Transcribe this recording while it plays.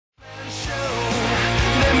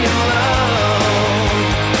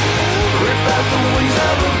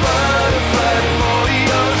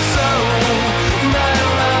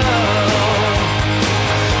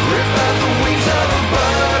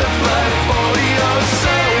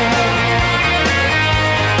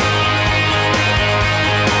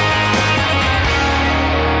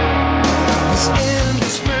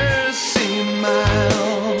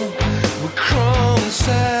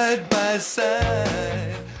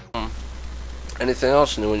Anything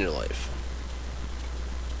else new in your life?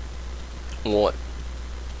 What?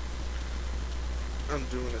 I'm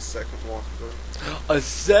doing a second walkthrough. A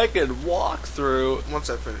second walkthrough? Once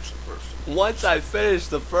I finish the first one. Once I finish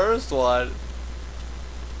the first one.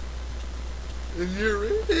 And you're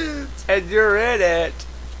in it. And you're in it.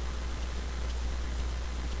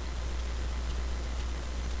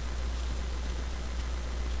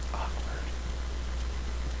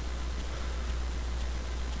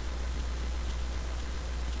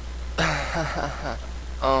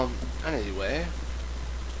 Anyway.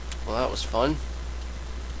 Well, that was fun.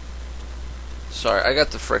 Sorry, I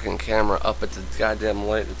got the frickin' camera up at the goddamn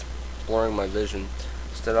light. It's blurring my vision.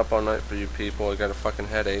 Stayed up all night for you people. I got a fucking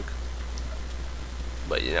headache.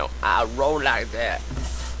 But, you know, I roll like that.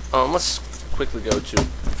 Let's quickly go to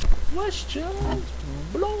questions.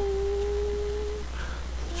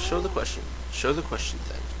 Show the question. Show the question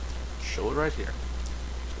thing. Show it right here.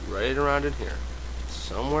 Right around in here.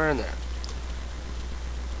 Somewhere in there.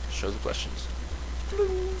 Show the questions.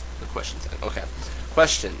 The question thing. Okay.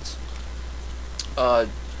 Questions. I'm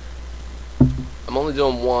only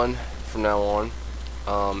doing one from now on.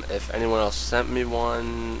 If anyone else sent me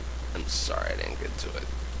one, I'm sorry I didn't get to it.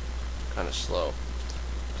 Kind of slow.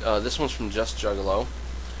 This one's from Just Juggalo.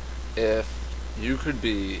 If you could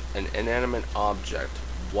be an inanimate object,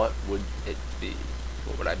 what would it be?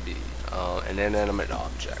 What would I be? An inanimate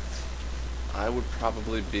object. I would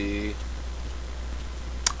probably be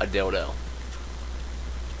a dildo.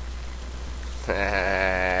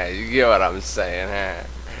 You get what I'm saying,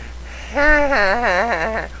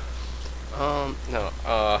 huh? No,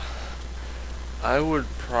 I would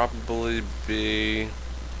probably be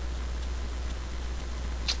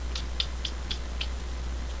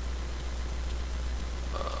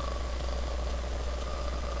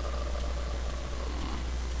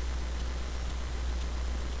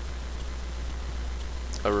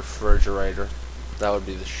a refrigerator. That would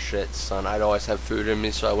be the shit, son. I'd always have food in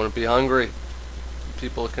me so I wouldn't be hungry.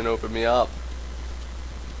 People can open me up.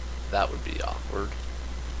 That would be awkward.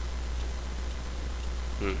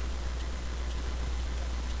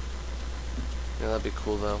 Yeah, that'd be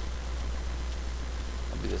cool though.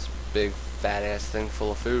 I'd be this big fat ass thing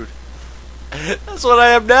full of food. That's what I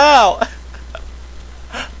am now.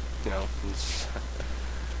 You know.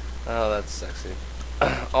 Oh, that's sexy.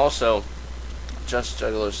 Also, Just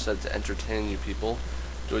Juggalo said to entertain you people,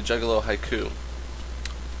 do a Juggalo haiku.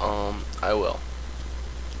 I will.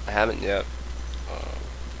 I haven't yet.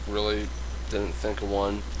 Really didn't think of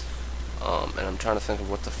one. And I'm trying to think of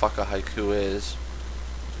what the fuck a haiku is.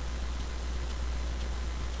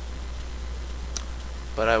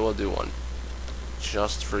 But I will do one.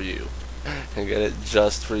 Just for you. And get it?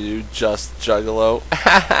 Just for you. Just Juggalo.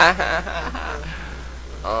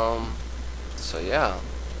 So yeah.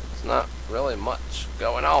 There's not really much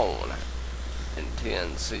going on in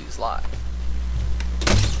TNC's life.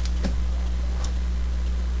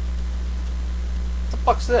 What the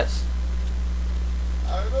fuck's this?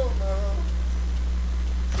 I don't know.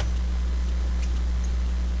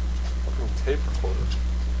 Fucking tape recorder.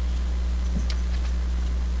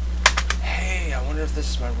 Hey, I wonder if this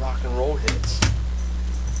is my rock and roll hits.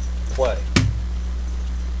 Play.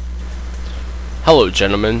 Hello,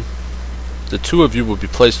 gentlemen. The two of you will be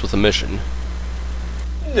placed with a mission.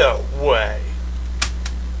 No way.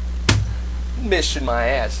 Mission my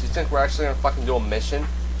ass. You think we're actually gonna fucking do a mission?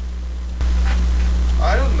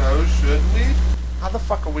 I don't know, should we? How the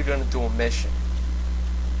fuck are we gonna do a mission?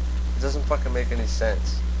 It doesn't fucking make any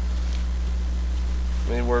sense. I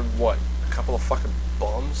mean, we're what? A couple of fucking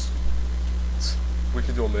bums? We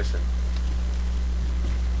could do a mission.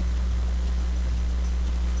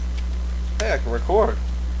 Hey, I can record.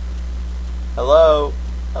 Hello?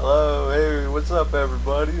 Hello? Hey, what's up,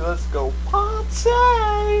 everybody? Let's go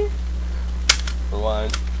party!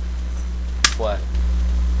 Rewind. Play.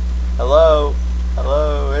 Hello?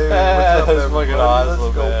 Hello? Hey, what's up, everybody? That's fucking awesome,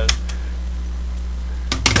 let's go. Man.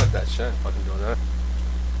 Fuck that shit. I'm fucking doing that.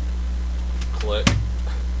 Click.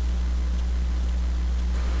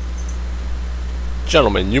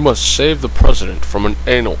 Gentlemen, you must save the president from an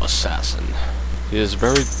anal assassin. He is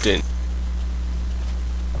very dangerous.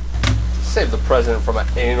 Save the president from an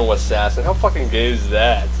anal assassin. How fucking gay is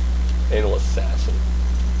that? Anal assassin.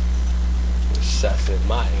 Assassin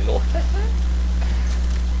my anal.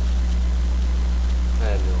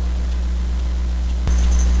 Anal.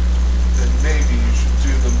 Then maybe you should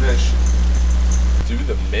do the mission. Do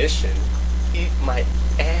the mission? Eat my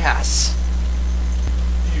ass.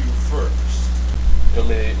 You first. You want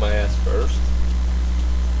me to eat my ass first?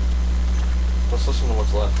 Let's listen to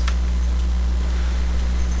what's left.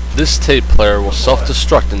 This tape player will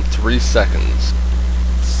self-destruct in 3 seconds.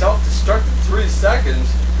 Self-destruct in 3 seconds?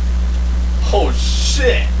 Oh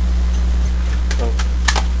shit!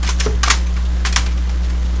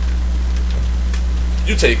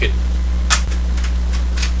 You take it.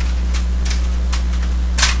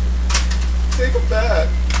 Take it back.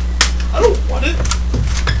 I don't want it.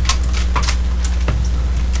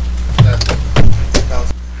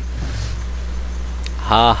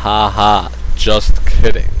 Ha ha ha. Just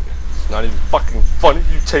kidding. It's not even fucking funny,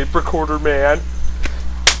 you tape recorder man.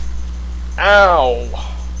 Ow.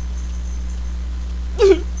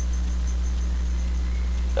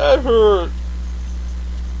 That hurt.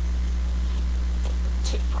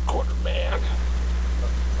 Tape recorder man.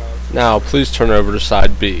 Now, please turn over to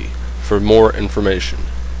side B for more information.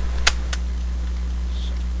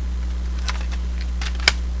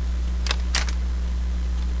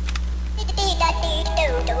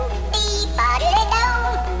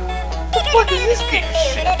 What is this game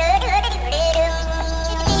shit?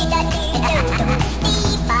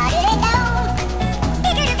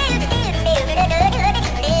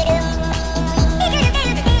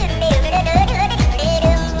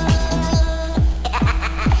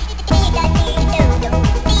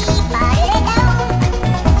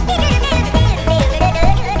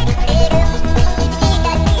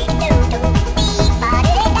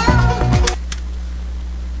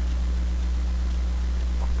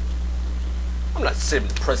 I'm not saving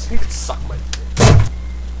the president. He can suck my dick.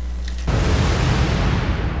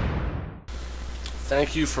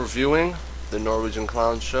 Thank you for viewing the Norwegian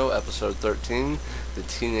Clown Show, episode 13, the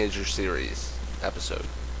Teenager series.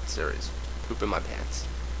 Series. Poop in my pants.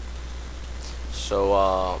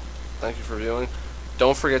 So, thank you for viewing.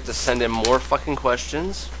 Don't forget to send in more fucking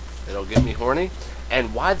questions. It'll get me horny.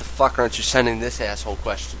 And why the fuck aren't you sending this asshole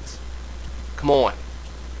questions? Come on.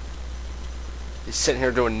 He's sitting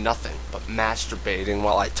here doing nothing but masturbating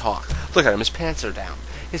while I talk. Look at him, his pants are down.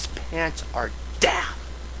 His pants are down.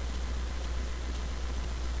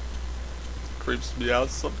 Creeps me out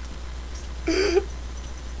sometimes.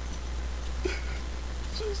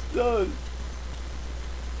 Just does.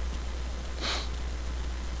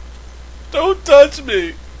 Don't touch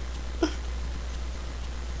me.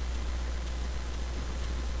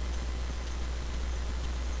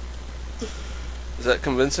 Is that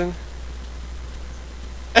convincing?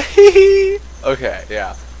 Okay,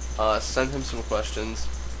 yeah. Send him some questions.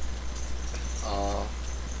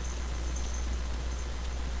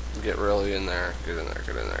 Get really in there. Get in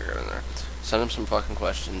there. Send him some fucking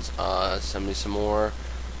questions. Send me some more.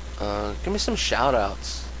 Give me some shout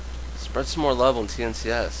outs. Spread some more love on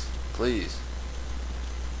TNCS. Please.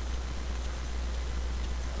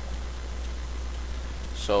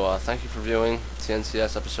 So, thank you for viewing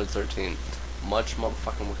TNCS episode 13. Much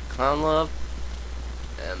motherfucking wicked clown love.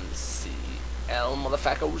 MCL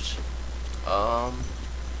motherfuckers.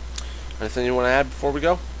 Anything you want to add before we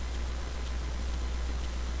go?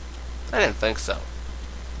 I didn't think so.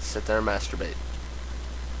 Sit there and masturbate.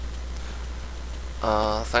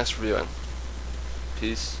 Thanks for viewing.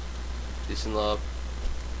 Peace. Peace and love.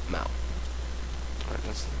 I'm out. Alright,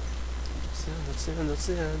 that's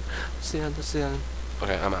the end.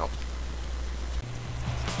 Okay, I'm out.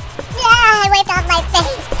 Yeah, I wiped off my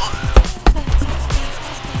face.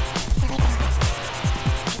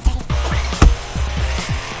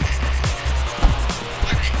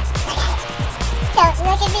 Don't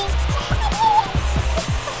look at me.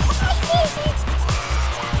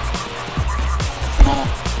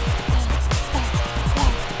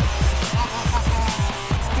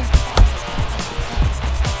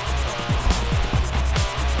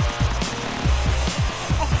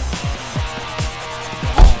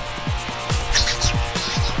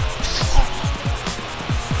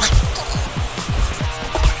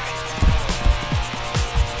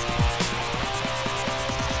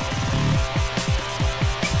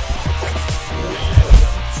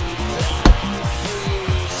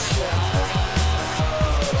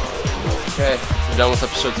 Okay, we're done with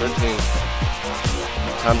episode 13.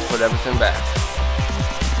 Time to put everything back.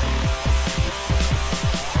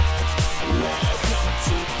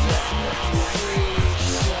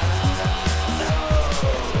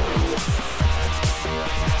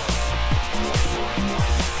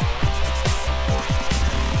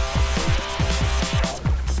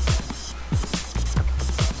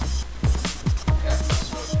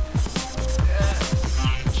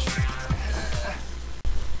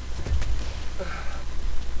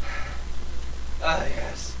 Ah,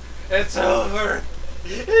 yes. It's over.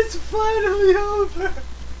 It's finally over.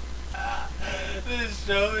 This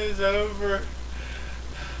show is over.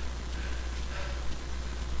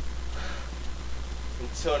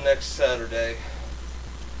 Until next Saturday.